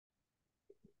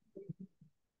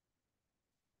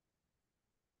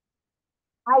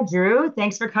Hi, Drew.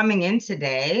 Thanks for coming in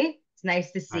today. It's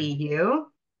nice to Hi. see you.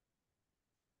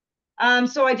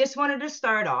 So I just wanted to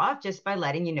start off just by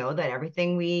letting you know that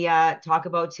everything we talk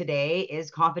about today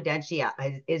is confidential.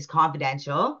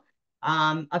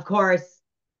 Of course,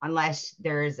 unless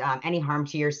there's any harm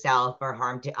to yourself or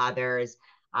harm to others.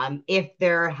 If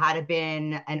there had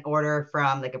been an order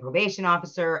from like a probation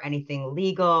officer, anything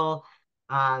legal,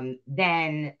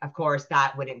 then of course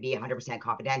that wouldn't be 100%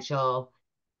 confidential.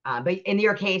 But in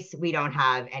your case, we don't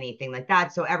have anything like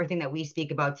that. So everything that we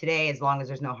speak about today, as long as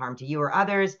there's no harm to you or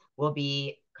others, will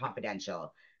be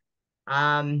confidential.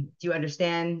 Do you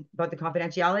understand about the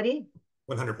confidentiality?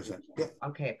 100%. Yeah.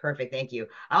 Okay, perfect. Thank you.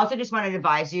 I also just wanted to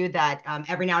advise you that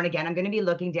every now and again, I'm going to be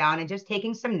looking down and just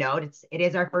taking some notes. It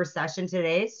is our first session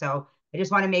today. So I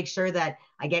just want to make sure that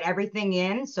I get everything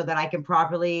in so that I can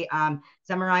properly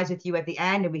summarize with you at the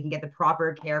end and we can get the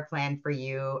proper care plan for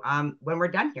you when we're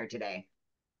done here today.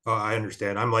 I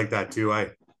understand. I'm like that too. I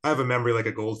have a memory like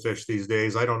a goldfish these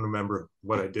days. I don't remember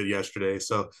what I did yesterday.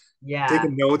 So Yeah.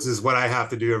 taking notes is what I have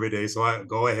to do every day. So I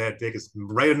go ahead,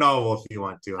 write a novel if you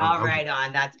want to. All right,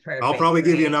 on. That's I'll perfect. probably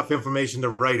give you Great. enough information to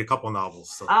write a couple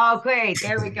novels. So Oh, great.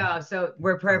 There we go. So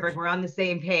we're perfect. We're on the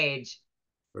same page.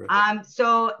 perfect.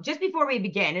 So just before we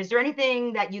begin, is there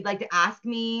anything that you'd like to ask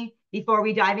me before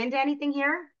we dive into anything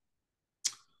here?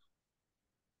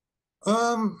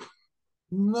 Um,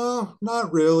 no,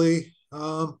 not really.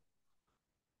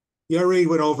 You already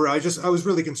went over. I was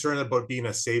really concerned about being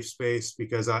a safe space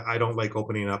because I don't like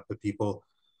opening up to people.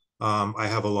 I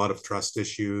have a lot of trust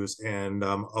issues and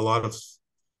a lot of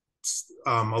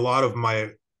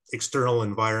my external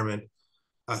environment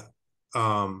uh,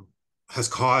 um, has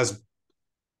caused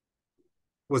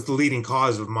was the leading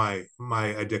cause of my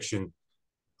addiction.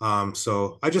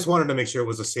 So I just wanted to make sure it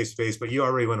was a safe space, but you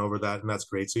already went over that, and that's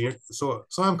great. So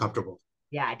I'm comfortable.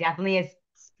 Yeah, definitely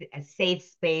a safe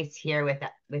space here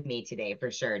with me today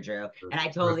for sure, Drew. And I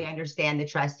totally Perfect. understand the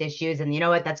trust issues. And you know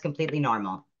what? That's completely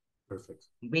normal. Perfect.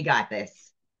 We got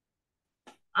this.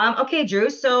 Okay, Drew.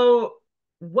 So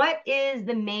what is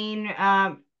the main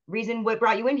reason what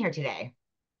brought you in here today?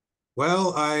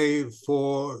 Well, I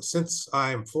for since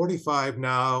I'm 45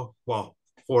 now, well,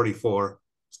 44,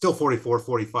 still 44,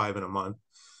 45 in a month.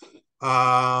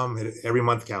 Every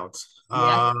month counts.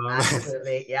 Yes,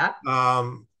 absolutely. Yeah.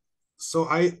 Um, so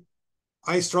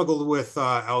I struggled with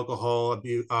alcohol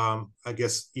abuse. I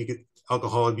guess you could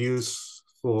alcohol abuse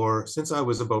for since I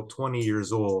was about 20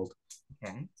 years old,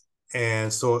 Okay.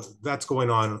 and so that's going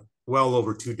on well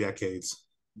over 2 decades.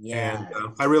 And Yeah.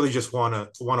 I really just want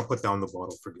to put down the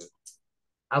bottle for good.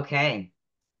 Okay.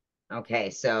 Okay.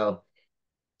 So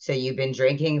you've been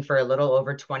drinking for a little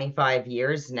over 25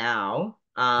 years now.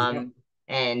 Yeah,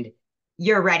 And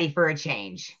you're ready for a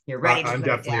change. You're ready to I'm put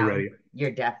it definitely down. ready.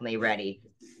 You're definitely ready.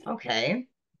 Okay.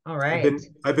 All right.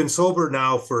 I've been sober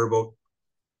now for about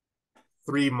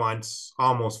 3 months,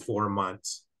 almost 4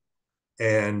 months,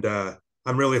 and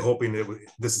I'm really hoping that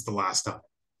this is the last time.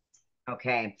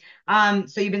 Okay.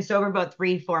 So you've been sober about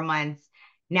 3, 4 months.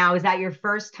 Now, is that your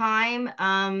first time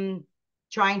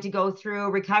trying to go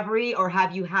through recovery, or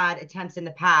have you had attempts in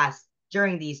the past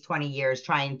during these 20 years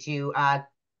trying to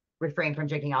refrain from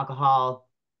drinking alcohol?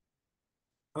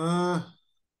 Uh,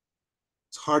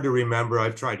 it's hard to remember.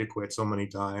 I've tried to quit so many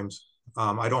times.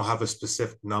 I don't have a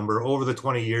specific number. Over the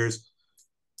 20 years,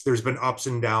 there's been ups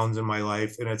and downs in my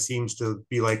life. And it seems to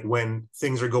be like when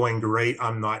things are going great,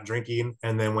 I'm not drinking.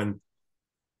 And then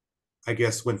I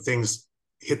guess when things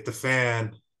hit the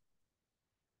fan,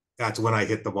 that's when I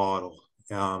hit the bottle.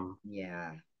 Um,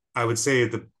 Yeah. I would say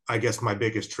I guess my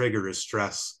biggest trigger is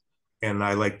stress. And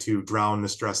I like to drown the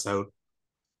stress out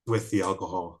with the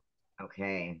alcohol.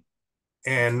 Okay.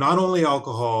 And not only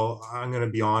alcohol, I'm going to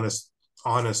be honest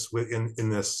with in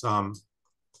this.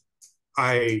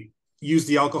 I use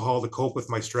the alcohol to cope with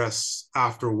my stress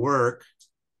after work,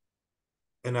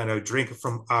 and then I drink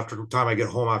from after the time I get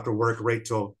home after work right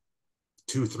till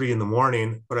 2, 3 in the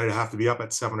morning. But I'd have to be up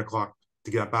at 7 o'clock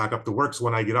to get back up to work. So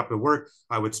when I get up to work,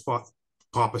 I would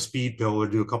pop a speed pill or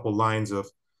do a couple lines of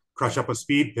crush up a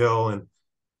speed pill and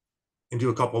do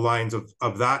a couple lines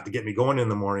of that to get me going in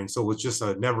the morning. So it was just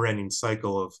a never ending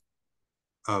cycle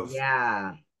of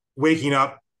Yeah. waking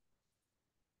up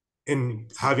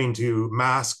and having to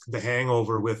mask the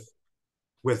hangover with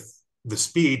the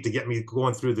speed to get me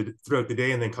going throughout the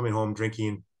day, and then coming home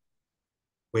drinking,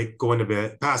 going to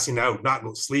bed, passing out,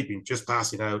 not sleeping, just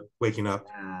passing out, waking up,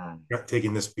 Yeah. not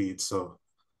taking the speed. So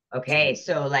Okay.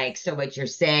 So what you're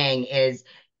saying is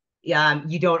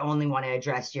you don't only want to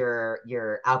address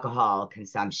your alcohol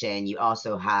consumption, you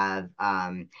also have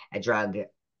a drug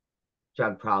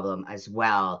drug problem as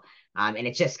well. And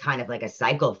it's just kind of like a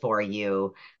cycle for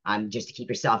you, just to keep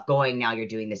yourself going. Now you're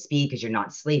doing the speed because you're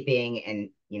not sleeping, and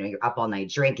you're up all night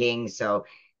drinking. So,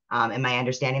 am I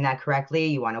understanding that correctly?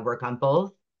 You want to work on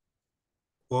both?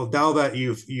 Well, now that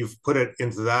you've put it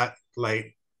into that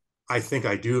light, I think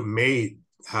I do may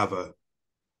have a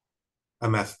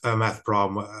meth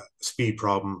problem, a speed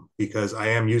problem, because I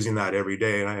am using that every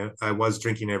day, and I was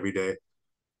drinking every day,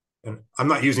 and I'm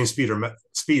not using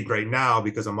speed right now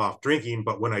because I'm off drinking.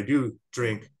 But when I do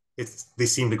drink, they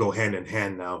seem to go hand in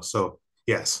hand now. So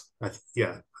yes,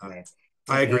 yeah, Okay.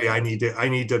 I agree. Okay. I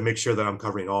need to make sure that I'm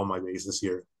covering all my bases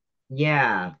here.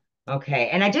 Yeah. Okay.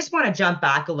 And I just want to jump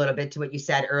back a little bit to what you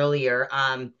said earlier.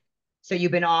 So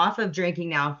you've been off of drinking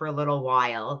now for a little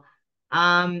while.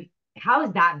 Um, how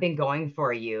has that been going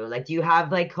for you? Like, do you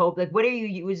have like what are you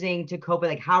using to cope with?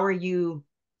 Like, how are you,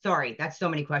 sorry, that's so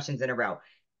many questions in a row.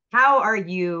 How are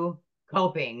you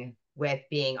coping with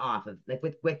being off of like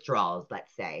with withdrawals,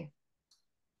 let's say?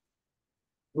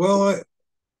 Well,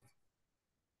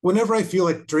 whenever I feel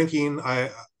like drinking, I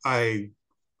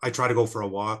I try to go for a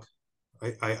walk.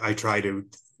 I try to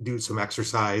do some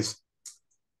exercise.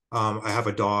 I have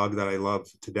a dog that I love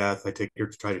to death.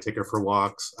 Try to take her for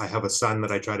walks. I have a son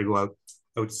that I try to go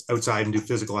outside and do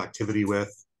physical activity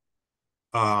with.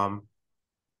 Um,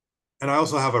 and I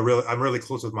also have I'm really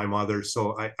close with my mother,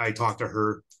 so I talk to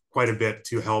her quite a bit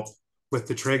to help with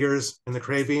the triggers and the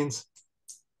cravings.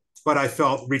 But I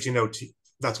felt reaching out to,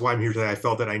 that's why I'm here today. I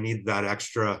felt that I need that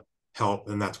extra help,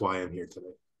 and that's why I'm here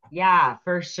today. Yeah,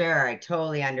 for sure. I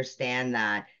totally understand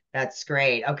that. That's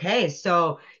great. Okay,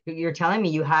 so you're telling me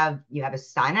you have a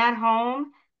son at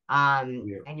home,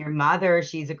 Yeah. and your mother,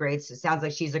 sounds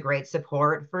like she's a great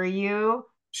support for you.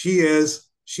 She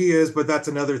is, but that's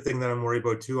another thing that I'm worried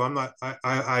about too. I'm not,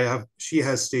 I have, she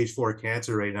has stage 4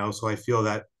 cancer right now. So I feel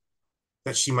that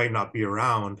she might not be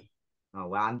around. Oh,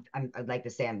 wow. I'd like to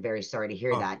say I'm very sorry to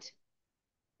hear Oh, that.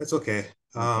 that's okay.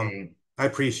 Okay. I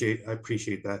appreciate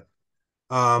that.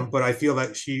 But I feel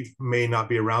that she may not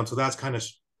be around. So that's kind of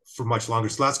for much longer.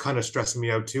 So that's kind of stressing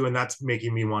me out too. And that's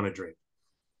making me want to drink.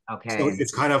 So Okay.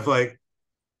 it's kind of like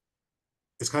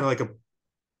a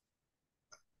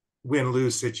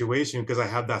win-lose situation because I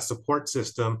have that support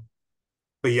system.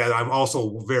 But yet I'm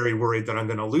also very worried that I'm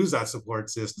going to lose that support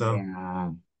system.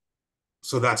 Yeah.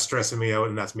 So that's stressing me out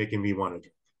and that's making me want to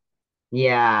drink.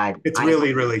 Yeah, It's I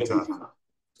really, really tough.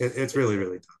 It's really,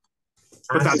 really tough.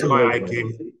 But that's why I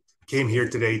absolutely. came here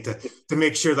today to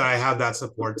make sure that I have that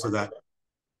support so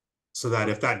that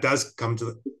if that does come to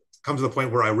the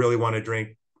point where I really want to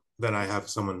drink, then I have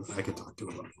someone I can talk to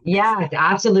about it. Yeah,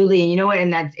 absolutely. And you know what?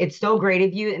 And it's so great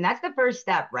of you. And that's the first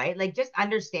step, right? Like just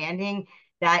understanding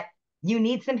that you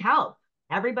need some help.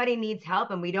 Everybody needs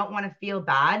help, and we don't want to feel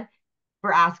bad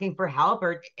for asking for help,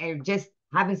 or just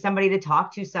having somebody to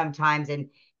talk to sometimes, and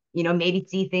maybe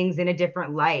see things in a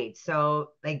different light. So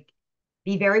like,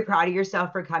 be very proud of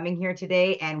yourself for coming here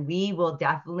today, and we will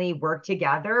definitely work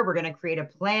together. We're going to create a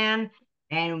plan,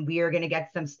 and we are going to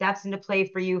get some steps into play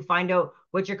for you, find out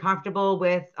what you're comfortable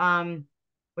with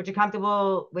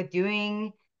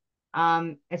doing,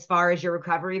 as far as your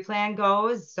recovery plan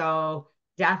goes. So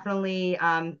definitely,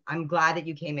 I'm glad that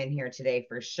you came in here today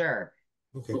for sure.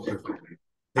 Okay, perfect.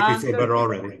 Make me feel So, better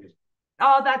already.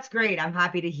 oh, that's great. I'm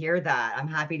happy to hear that. I'm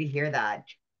happy to hear that.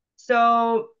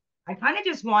 So I kind of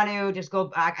just want to just go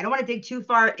back. I don't want to dig too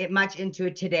far much into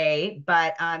it today,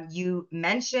 but you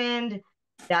mentioned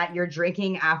that you're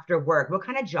drinking after work. What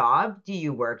kind of job do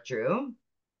you work, Drew?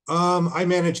 I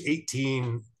manage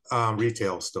 18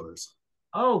 retail stores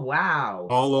Oh, wow.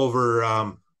 all over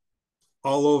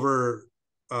all over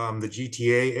the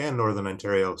GTA and Northern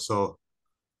Ontario. So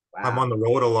I'm on Wow. the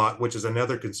road a lot, which is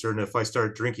another concern. If I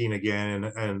start drinking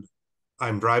again and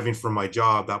I'm driving for my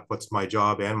job, that puts my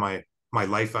job and my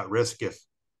life at risk. If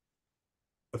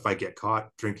I get caught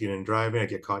drinking and driving, I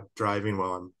get caught driving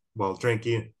while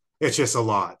drinking. It's just a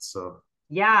lot. So,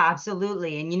 Yeah,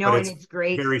 absolutely. And but and it's it's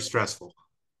great. very stressful.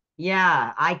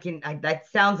 Yeah, that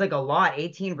sounds like a lot.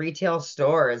 18 retail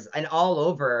stores and all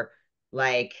over.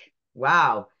 Like,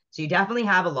 wow. So you definitely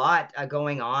have a lot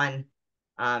going on,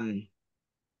 um,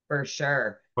 for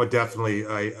sure. But definitely,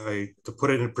 I to put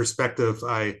it in perspective,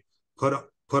 I put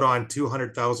put on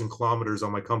 200,000 kilometers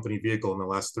on my company vehicle in the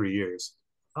last 3 years.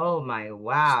 Oh my,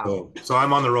 wow. So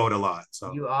I'm on the road a lot.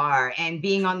 So You are. And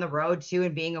being on the road too,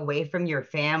 and being away from your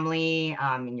family,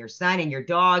 and your son and your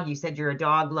dog. You said you're a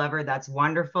dog lover. That's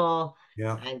wonderful.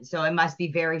 yeah, And so it must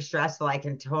be very stressful. I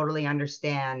can totally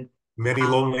understand. many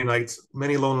lonely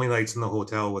nights in the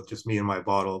hotel with just me and my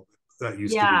bottle. That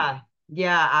used to be. Yeah,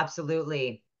 yeah,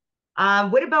 absolutely.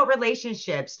 What about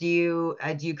relationships? Do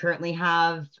you currently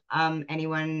have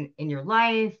anyone in your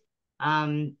life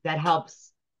that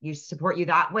helps you support you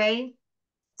that way?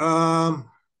 Um,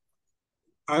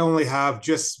 I only have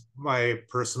just my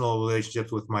personal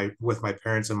relationships with my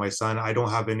parents and my son. I don't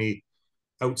have any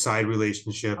outside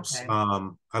relationships. Okay.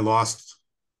 I lost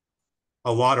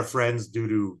a lot of friends due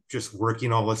to just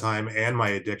working all the time and my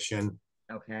addiction.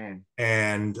 Okay.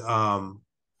 And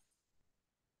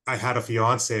I had a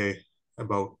fiance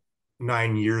about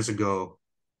 9 years ago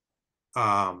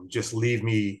just leave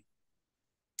me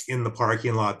in the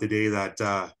parking lot the day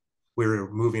that we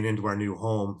were moving into our new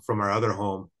home from our other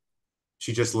home.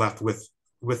 She just left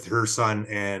with her son,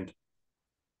 and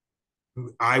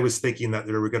I was thinking that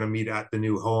they were going to meet at the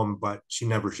new home, but she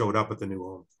never showed up at the new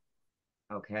home.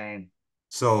 Okay.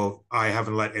 So I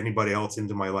haven't let anybody else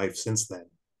into my life since then.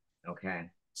 Okay.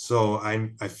 So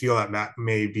I feel that that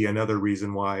may be another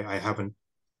reason why I haven't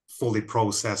fully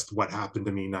processed what happened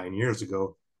to me 9 years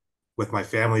ago, with my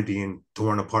family being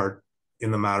torn apart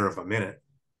in the matter of a minute.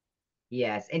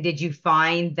 Yes. And did you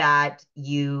find that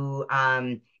you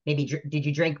maybe did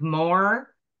you drink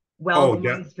more while Oh,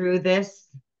 going through this?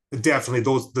 definitely.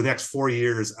 Those the next 4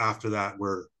 years after that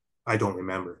were I don't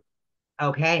remember.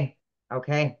 Okay.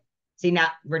 Okay. See, now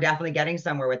we're definitely getting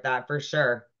somewhere with that for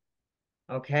sure.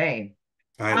 Okay.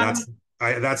 I Um,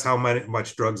 that's how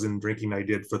much drugs and drinking I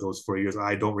did for those 4 years.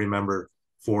 I don't remember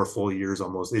 4 full years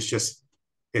almost. It's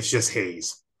just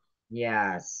haze.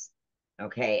 yes.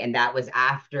 Okay. And that was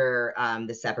after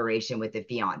the separation with the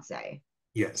fiance.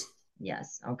 Yes.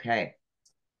 Yes. Okay.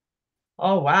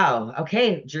 Oh, wow.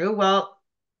 Okay, Drew. Well,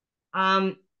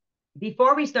 um,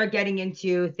 before we start getting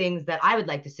into things that I would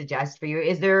like to suggest for you,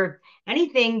 is there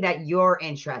anything that you're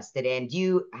interested in?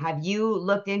 Have you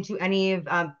looked into any of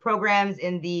programs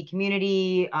in the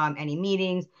community, any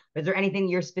meetings? Is there anything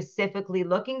you're specifically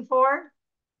looking for?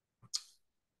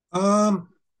 Um,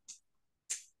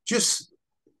 just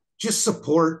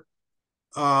support.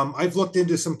 I've looked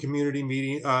into some community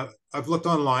meeting. I've looked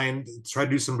online, tried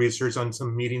to do some research on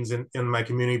some meetings in my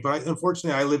community, but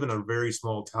unfortunately, I live in a very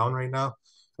small town right now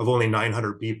of only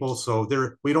 900 people, so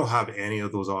there we don't have any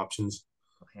of those options.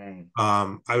 Okay.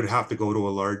 I would have to go to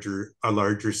a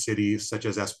larger city such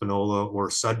as Espanola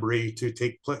or Sudbury to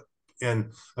take place.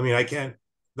 And I mean, I can't.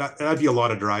 That'd be a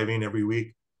lot of driving every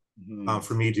week Mhm.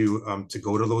 for me to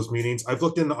go to those meetings. I've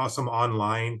looked into some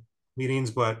online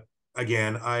meetings, but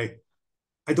again, I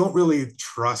don't really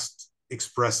trust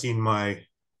expressing what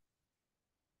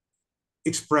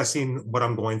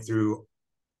I'm going through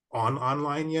on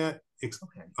online yet.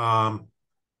 Okay. Um,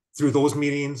 Through those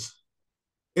meetings,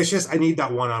 it's just I need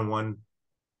that one-on-one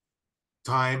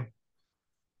time.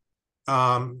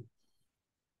 Um,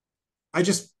 I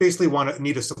just basically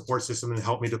need a support system and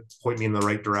help me to point me in the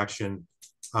right direction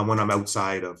when I'm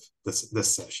outside of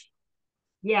this session.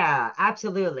 Yeah,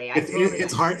 absolutely. I totally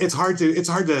It's hard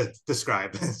to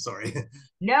describe. Sorry.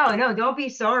 No, no, don't be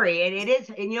sorry. It is,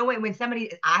 and you know when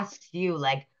somebody asks you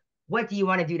like, what do you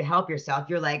want to do to help yourself?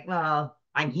 You're like, well,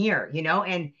 I'm here,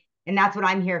 and that's what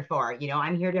I'm here for.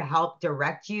 I'm here to help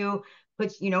direct you,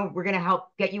 we're gonna help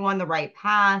get you on the right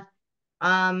path.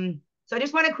 So I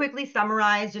just want to quickly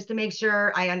summarize just to make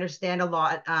sure I understand a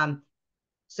lot.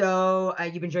 So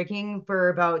you've been drinking for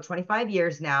about 25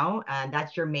 years now, and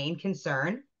that's your main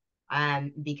concern.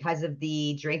 Because of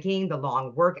the drinking, the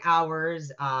long work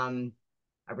hours, not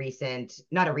a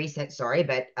recent, sorry,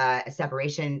 but a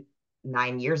separation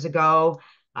 9 years ago.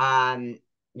 Um,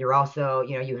 you're also,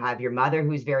 you have your mother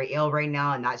who's very ill right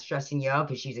now, and that's stressing you out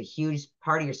because she's a huge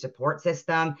part of your support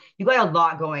system. You got a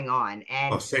lot going on,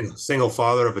 A and single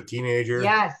father of a teenager.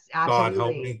 yes, God help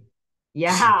absolutely. me.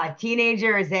 Yeah,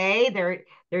 teenagers,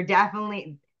 they're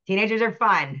definitely teenagers are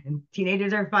fun.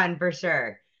 Teenagers are fun for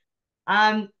sure.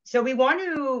 So we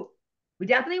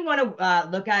definitely want to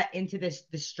look at into this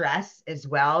the stress as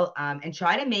well, and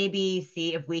try to maybe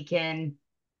see if we can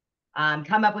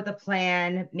come up with a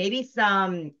plan, maybe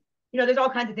there's all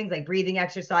kinds of things like breathing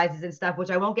exercises and stuff,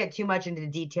 which I won't get too much into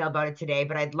detail about it today,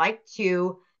 but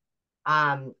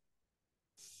um,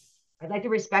 I'd like to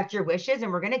respect your wishes,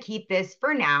 and we're going to keep this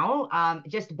for now,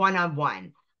 just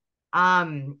one-on-one.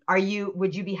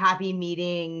 Would you be happy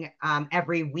meeting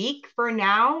every week for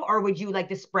now, or would you like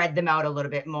to spread them out a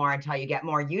little bit more until you get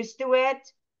more used to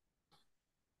it?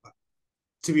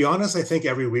 To be honest, I think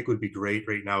every week would be great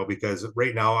right now because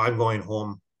right now I'm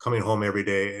coming home every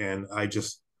day, and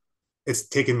it's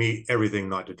taken me everything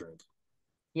not to drink.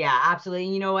 Yeah, absolutely.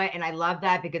 You know what? And I love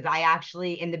that because I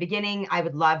actually, in the beginning, I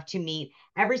would love to meet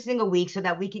every single week so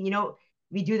that we can,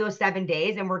 we do those 7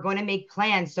 days and we're going to make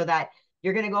plans so that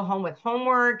you're going to go home with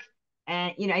homework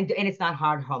and and it's not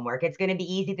hard homework. It's going to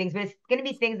be easy things, but it's going to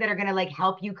be things that are going to like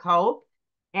help you cope.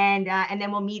 And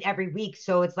then we'll meet every week,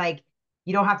 so it's like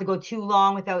you don't have to go too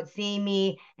long without seeing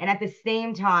me. And at the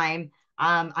same time,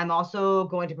 I'm also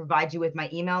going to provide you with my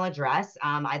email address.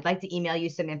 I'd like to email you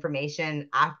some information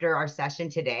after our session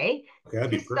today. Okay,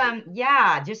 that'd be Just perfect.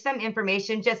 yeah, just some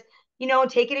information. Just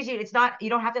take it as you. It's not, you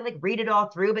don't have to like read it all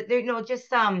through, but there, just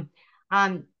some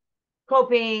um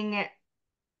coping,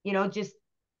 just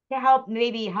to help,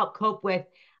 maybe help cope with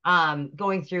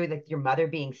going through like your mother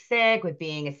being sick, with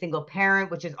being a single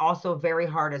parent, which is also very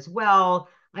hard as well.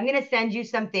 I'm going to send you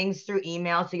some things through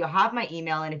email, so you'll have my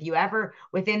email, and if you ever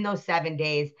within those 7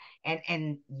 days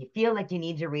and you feel like you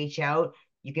need to reach out,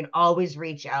 you can always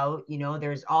reach out.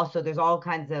 There's all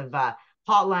kinds of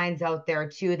hotlines out there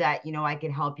too that I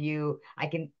can help you. I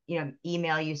can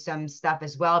email you some stuff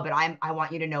as well, but I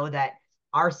want you to know that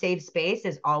our safe space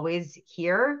is always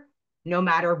here, no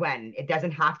matter when. It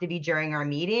doesn't have to be during our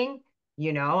meeting,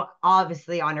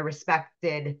 obviously on a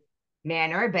respected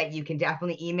manner, but you can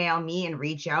definitely email me and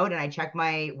reach out. And I check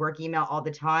my work email all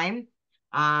the time.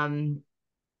 Um,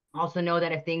 Also know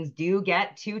that if things do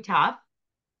get too tough,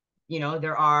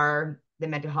 there are the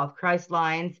mental health crisis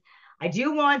lines. I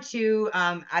do want to,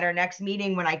 at our next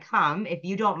meeting when I come, if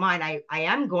you don't mind, I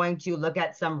am going to look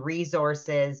at some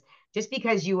resources, just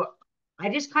because I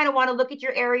just kind of want to look at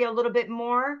your area a little bit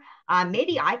more.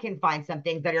 Maybe I can find some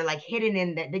things that are like hidden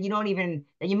in that you don't even,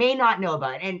 that you may not know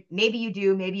about. And maybe you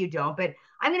do, maybe you don't, but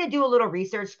I'm going to do a little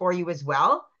research for you as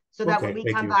well, so that when Okay, we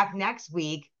thank come you. back next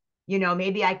week,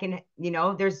 maybe I can,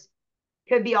 there's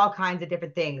could be all kinds of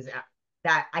different things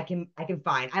that I can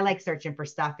find. I like searching for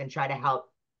stuff and try to help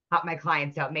my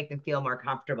clients out, make them feel more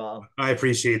comfortable. I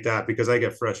appreciate that because I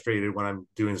get frustrated when I'm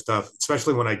doing stuff,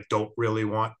 especially when I don't really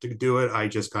want to do it. I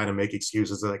just kind of make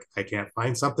excuses like I can't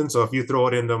find something. So if you throw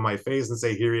it into my face and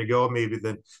say, "Here you go," maybe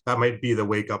then that might be the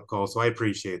wake up call. So I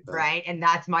appreciate that. Right. And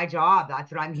that's my job.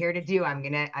 That's what I'm here to do. I'm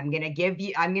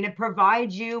gonna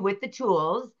provide you with the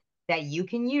tools that you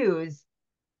can use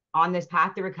on this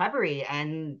path to recovery.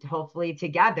 And hopefully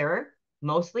together,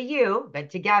 mostly you, but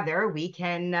together we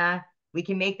can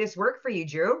make this work for you,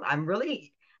 Drew.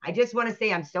 I just want to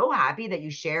say I'm so happy that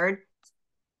you shared,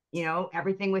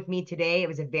 everything with me today. It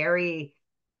was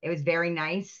very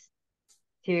nice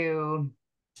to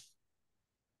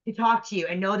talk to you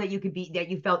and know that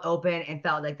you felt open and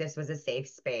felt like this was a safe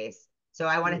space. So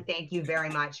I want to thank you very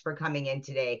much for coming in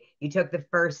today. You took the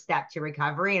first step to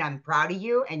recovery, and I'm proud of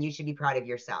you, and you should be proud of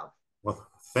yourself. Well,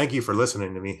 thank you for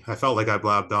listening to me. I felt like I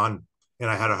blabbed on and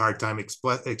I had a hard time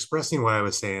expressing what I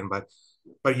was saying,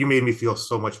 but you made me feel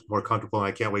so much more comfortable. And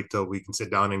I can't wait till we can sit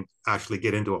down and actually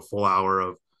get into a full hour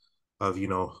of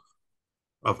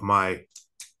of my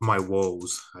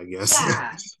woes, I guess.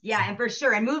 Yeah, yeah, and for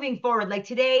sure. And moving forward, like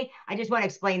today, I just want to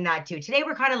explain that too. Today,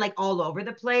 we're kind of like all over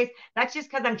the place. That's just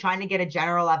because I'm trying to get a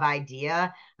general of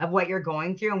idea of what you're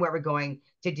going through and what we're going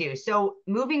to do. So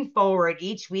moving forward,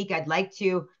 each week, I'd like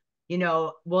to,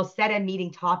 we'll set a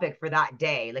meeting topic for that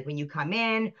day. Like when you come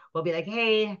in, we'll be like,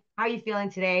 hey, how are you feeling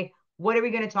today? What are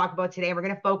we going to talk about today? We're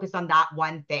going to focus on that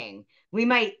one thing. We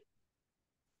might,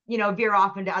 veer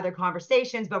off into other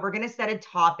conversations, but we're going to set a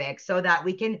topic so that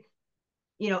we can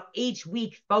each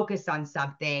week focus on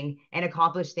something and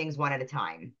accomplish things one at a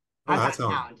time. Oh, How's that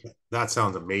sound? that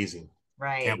sounds amazing.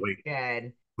 Can't Right. wait. Good.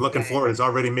 I'm looking Good. forward. It's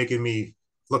already making me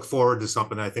look forward to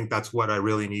something. I think that's what I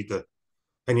really need to.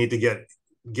 I need to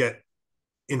get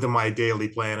into my daily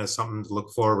plan as something to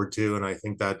look forward to, and I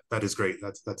think that is great.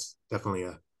 That's definitely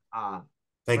a Uh,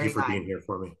 thank you right for being on. here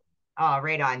for me. Oh,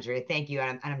 right on, Drew. Thank you.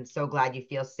 And I'm so glad you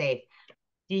feel safe.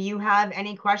 Do you have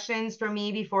any questions for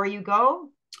me before you go?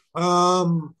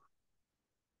 Um,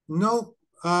 no,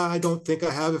 I don't think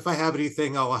I have. If I have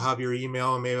anything, I'll have your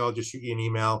email, and maybe I'll just shoot you an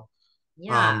email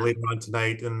Yeah. later on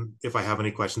tonight. And if I have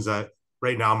any questions, that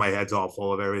right now my head's all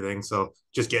full of everything. So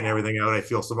just getting Yeah. everything out, I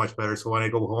feel so much better. So when I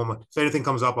go home, if anything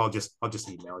comes up, I'll just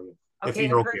email you if Okay,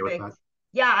 you're then okay with that. perfect.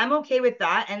 Yeah, I'm okay with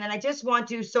that. And then I just want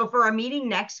to, so for our meeting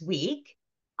next week,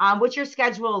 what's your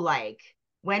schedule like?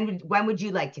 When would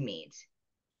you like to meet?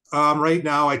 Right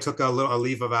now, I took a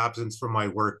leave of absence from my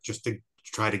work just to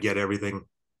try to get everything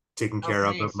taken care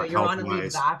Okay, of so my you're health on a leave of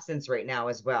wise. absence right now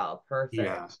as well. Yeah,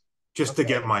 Perfect. just to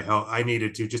get Okay. my health. I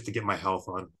needed to just to get my health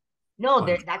No, on.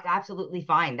 that's absolutely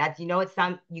fine. That's, it's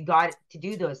you got to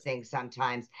do those things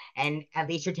sometimes. And at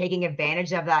least you're taking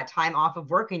advantage of that time off of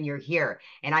work and you're here.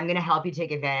 And I'm going to help you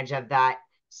take advantage of that.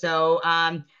 So,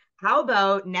 how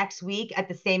about next week at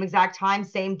the same exact time,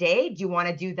 same day? Do you want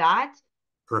to do that?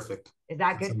 Perfect. Is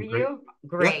that That good for sounds great. you? Yeah.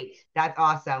 Great. That's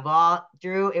awesome. Well,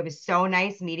 Drew, it was so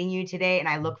nice meeting you today, and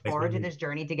I look Nice forward meeting to you. this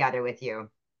journey together with you.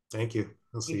 Thank you.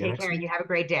 I'll You see you take next care. week. You have a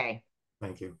great day.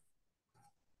 Thank you.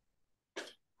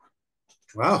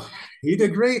 Wow, you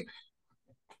did great.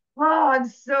 Oh, I'm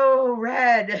so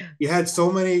red. You had so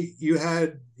many. You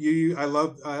had you. I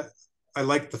love. I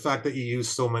like the fact that you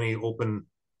used so many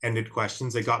open-ended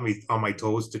questions. It got me on my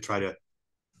toes to try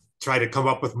to come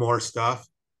up with more stuff.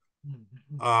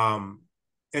 Um,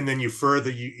 and then you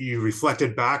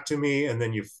reflected back to me, and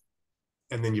then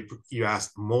you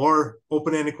asked more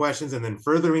open-ended questions, and then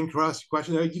furthering cross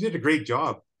questions. You did a great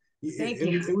job. Thank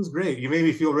you. It was great. You made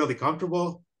me feel really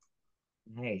comfortable.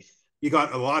 Nice. You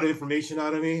got a lot of information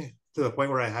out of me to the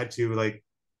point where I had to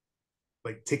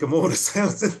take a moment of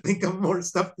silence and think of more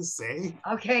stuff to say.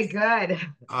 Okay, good.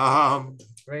 Um,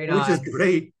 Right which is on.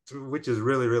 great, which is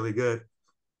really, really good.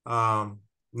 Um,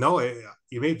 no,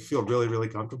 you made me feel really, really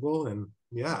comfortable. And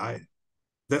yeah,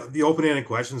 the open-ended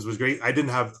questions was great. I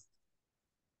didn't have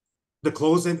the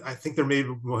close-end. I think there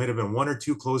might have been one or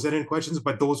two close-ended questions,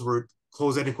 but those were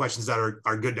close-ended questions that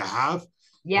are good to have. I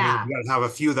mean, Yeah. you gotta have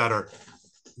a few that are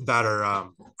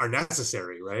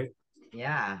necessary, right?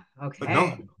 Yeah. But no,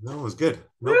 Okay. no, it was good.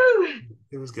 Nope, Woo.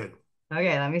 it was good.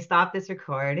 Okay, let me stop this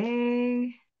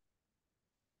recording.